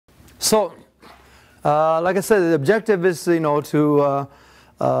So, like I said, the objective is, to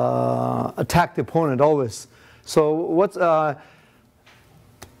attack the opponent always. So what's the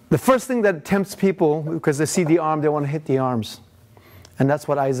first thing that tempts people, because they see the arm, they want to hit the arms. And that's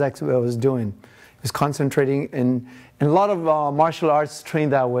what Isaac was doing. He was concentrating in a lot of martial arts train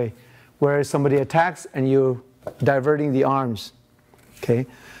that way, where somebody attacks and you're diverting the arms. Okay,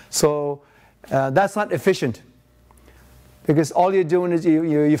 so that's not efficient, because all you're doing is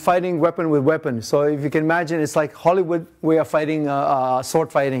you're fighting weapon with weapon. So if you can imagine, it's like Hollywood way of fighting,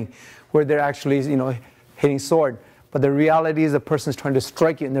 sword fighting, where they're actually hitting sword. But the reality is the person's trying to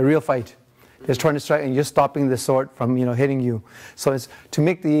strike you in the real fight. They're trying to strike, and you're stopping the sword from hitting you. So it's to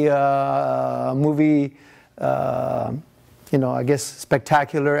make the movie, I guess,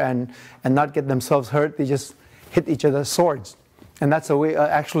 spectacular and not get themselves hurt. They just hit each other's swords, and that's a way,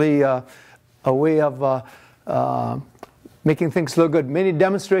 actually, a way of making things look good. Many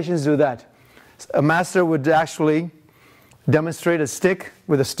demonstrations do that. A master would actually demonstrate a stick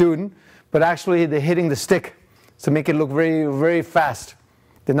with a student, but actually they're hitting the stick to make it look very, very fast.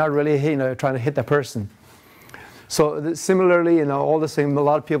 They're not really trying to hit the person. So similarly, all the same, a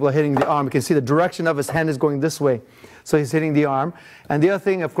lot of people are hitting the arm. You can see the direction of his hand is going this way. So he's hitting the arm. And the other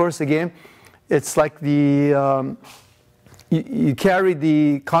thing, of course, again, it's like the, you carry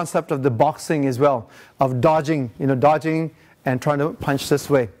the concept of the boxing as well, of dodging, dodging and trying to punch this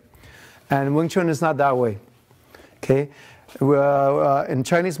way. And Wing Chun is not that way. Okay? In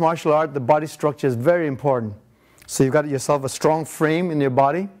Chinese martial art, the body structure is very important. So you've got yourself a strong frame in your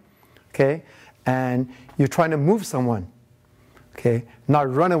body, okay, and you're trying to move someone, okay,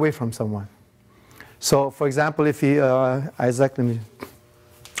 not run away from someone. So, for example, if he, Isaac, let me,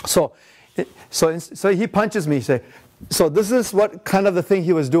 so he punches me, say, so this is what kind of the thing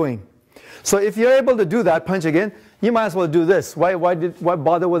he was doing. So if you're able to do that, punch again, you might as well do this. Why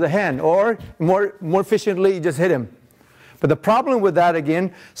bother with a hand? Or more efficiently, you just hit him. But the problem with that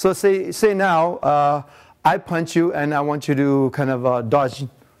again, so say now, I punch you and I want you to kind of dodge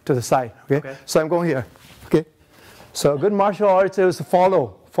to the side, okay? So I'm going here, okay? So good martial arts is to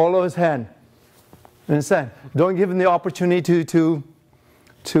follow his hand. Understand? Don't give him the opportunity to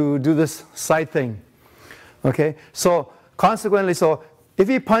do this side thing, okay? So consequently, so if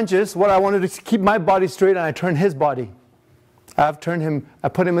he punches, what I wanted to keep my body straight, and I turn his body. I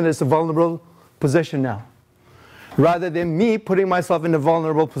put him in this vulnerable position now, rather than me putting myself in a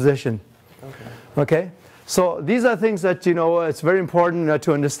vulnerable position, okay? So these are things that, it's very important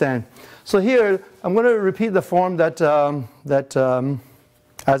to understand. So here, I'm going to repeat the form that,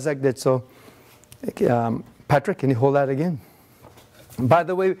 Isaac did. So, Patrick, can you hold that again? By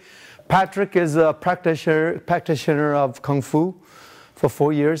the way, Patrick is a practitioner of Kung Fu for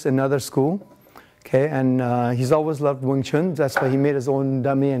 4 years in another school. Okay, and he's always loved Wing Chun. That's why he made his own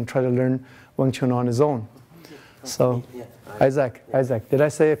dummy and tried to learn Wing Chun on his own. So, Isaac, did I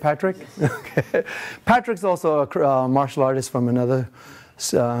say Patrick? Okay. Patrick's also a martial artist from another,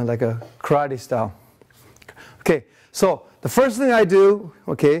 like a karate style. Okay, so the first thing I do,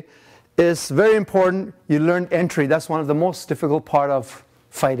 okay, is very important. You learn entry. That's one of the most difficult part of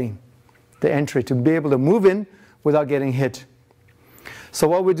fighting, the entry, to be able to move in without getting hit. So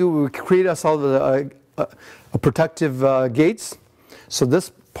what we do, we create ourselves a protective gates. So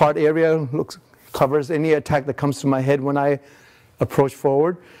this part area covers any attack that comes to my head when I approach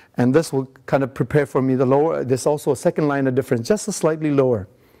forward, and this will kind of prepare for me the lower. There's also a second line of defense, just a slightly lower,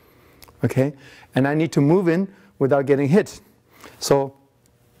 okay? And I need to move in without getting hit. So,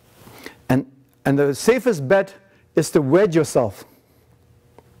 and the safest bet is to wedge yourself.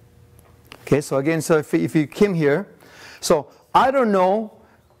 Okay, so again, so if you came here, so I don't know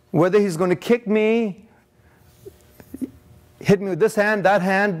whether he's going to kick me, hit me with this hand,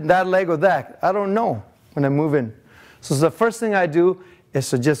 that leg, or that. I don't know when I move in. So the first thing I do is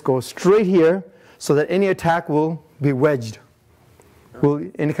to just go straight here so that any attack will be wedged.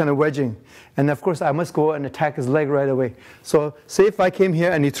 Any kind of wedging. And of course, I must go and attack his leg right away. So say if I came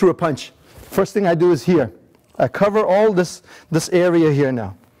here and he threw a punch. First thing I do is here. I cover all this area here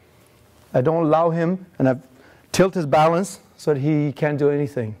now. I don't allow him, and I tilt his balance so that he can't do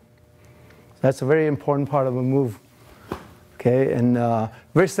anything. That's a very important part of a move. Okay, and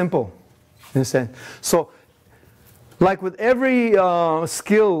very simple in a sense. So, like with every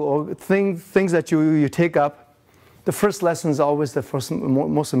skill or things that you take up, the first lesson is always the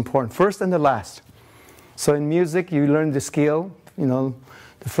most important, first and the last. So in music, you learn the scale, the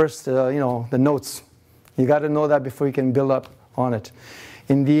first, the notes. You got to know that before you can build up on it.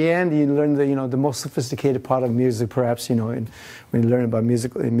 In the end, you learn the most sophisticated part of music, perhaps, when you learn about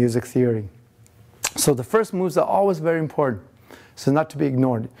music theory. So the first moves are always very important. So not to be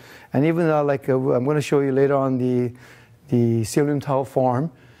ignored. And even like I'm going to show you later on the Seolim Tao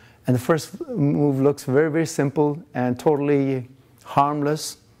form, and the first move looks very, very simple and totally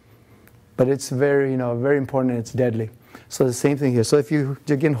harmless, but it's very, very important and it's deadly. So the same thing here. So if you,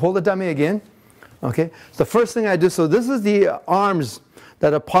 again, hold the dummy again, okay? So the first thing I do, so this is the arms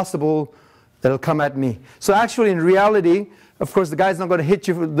that are possible that'll come at me. So actually, in reality, of course, the guy's not going to hit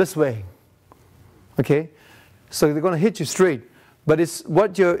you this way, okay? So they're going to hit you straight. But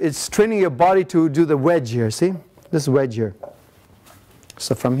it's training your body to do the wedge here, see? This wedge here.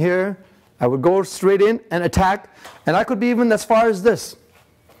 So from here, I would go straight in and attack, and I could be even as far as this.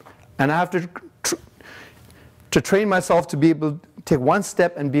 And I have to train myself to be able to take one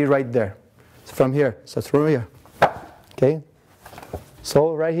step and be right there. So from here, so through here, okay?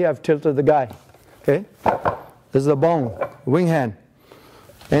 So right here, I've tilted the guy, okay? This is a bone, wing hand.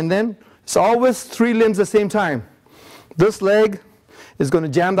 And then, it's always 3 limbs at the same time. This leg is going to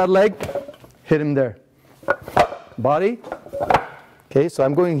jam that leg, hit him there. Body. Okay, so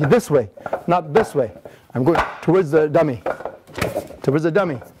I'm going this way, not this way. I'm going towards the dummy. Towards the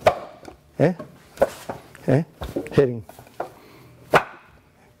dummy. Okay? Okay? Hitting.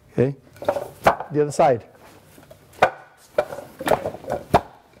 Okay? The other side.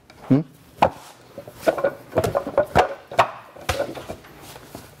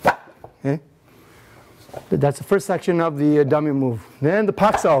 Okay? That's the first section of the dummy move. Then the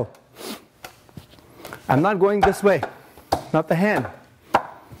paksao. I'm not going this way, not the hand.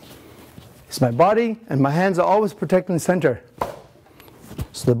 It's my body, and my hands are always protecting the center.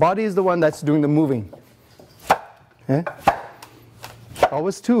 So the body is the one that's doing the moving. Okay?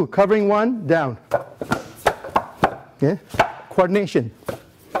 Always 2, covering 1, down. Okay? Coordination.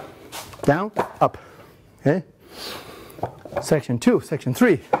 Down, up. Okay? Section 2, section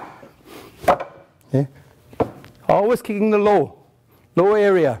 3. Okay? Always kicking the low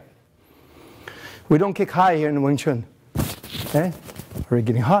area. We don't kick high here in Wing Chun. Okay? We're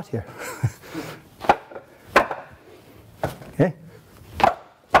getting hot here. Okay?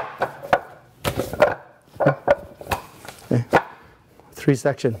 Okay? 3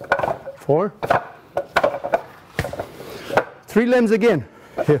 section. 4. 3 limbs again.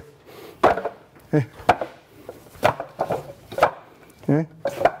 Here. Okay? Okay?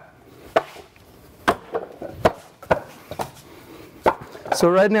 So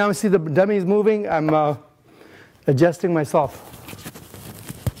right now, I see the dummy is moving. I'm adjusting myself.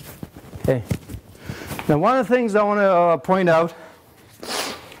 Okay. Now, one of the things I want to point out,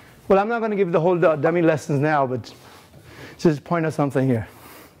 well, I'm not going to give the whole dummy lessons now, but just point out something here.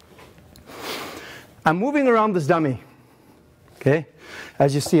 I'm moving around this dummy. Okay.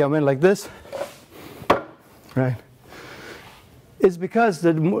 As you see, I went like this. Right. It's because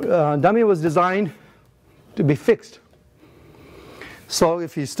the dummy was designed to be fixed. So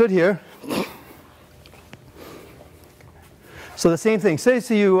if you stood here, so the same thing. Say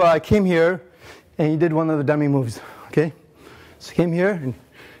you came here and you did one of the dummy moves, okay? So you came here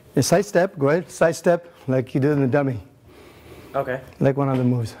and side step, go ahead, side step like you did in the dummy. Okay. Like one of the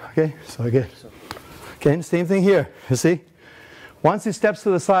moves, okay? So again, okay, same thing here, you see? Once he steps to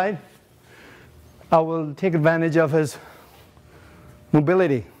the side, I will take advantage of his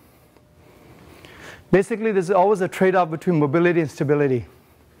mobility. Basically, there's always a trade-off between mobility and stability.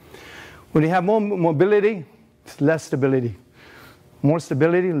 When you have more mobility, it's less stability. More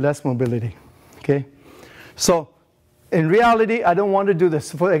stability, less mobility. Okay? So, in reality, I don't want to do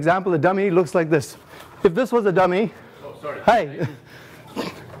this. For example, the dummy looks like this. If this was a dummy, hi,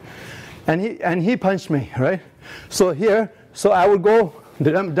 and he punched me, right? So here, so I would go,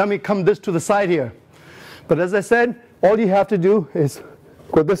 the dummy come this to the side here. But as I said, all you have to do is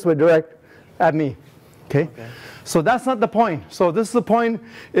go this way direct at me. Okay? So that's not the point. So this is the point,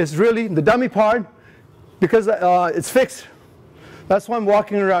 is really the dummy part, because it's fixed. That's why I'm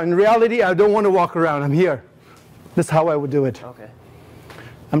walking around. In reality, I don't want to walk around. I'm here. This is how I would do it. Okay.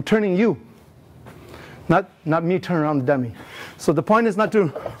 I'm turning you, not me turning around the dummy. So the point is not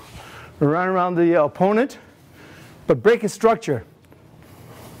to run around the opponent, but break his structure.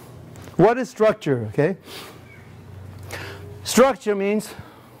 What is structure? Okay? Structure means,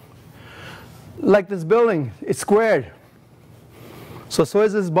 like this building, it's squared. So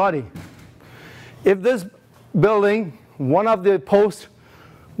is this body. If this building, one of the posts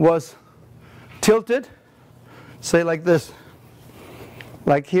was tilted, say like this,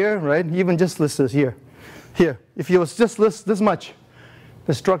 like here, right? Even just this is here. Here, if it was just this much,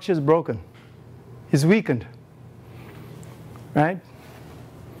 the structure is broken. It's weakened, right?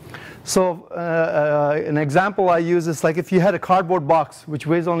 So an example I use is like if you had a cardboard box which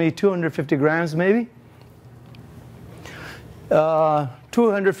weighs only 250 grams maybe.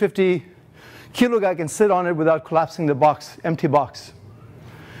 250 kilo guy can sit on it without collapsing the box, empty box.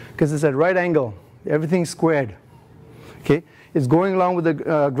 Because it's at right angle. Everything's squared. Okay? It's going along with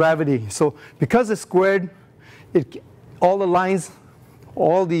the gravity. So because it's squared, all the lines,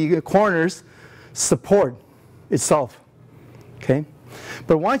 all the corners support itself. Okay?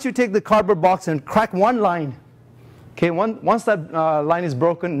 But once you take the cardboard box and crack one line, okay, once that line is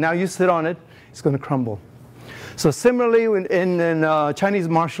broken, now you sit on it, it's going to crumble. So similarly, in Chinese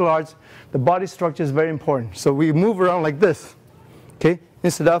martial arts, the body structure is very important. So we move around like this, okay,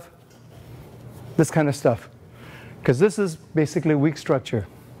 instead of this kind of stuff. Because this is basically weak structure.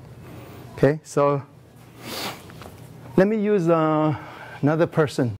 Okay, so let me use another person.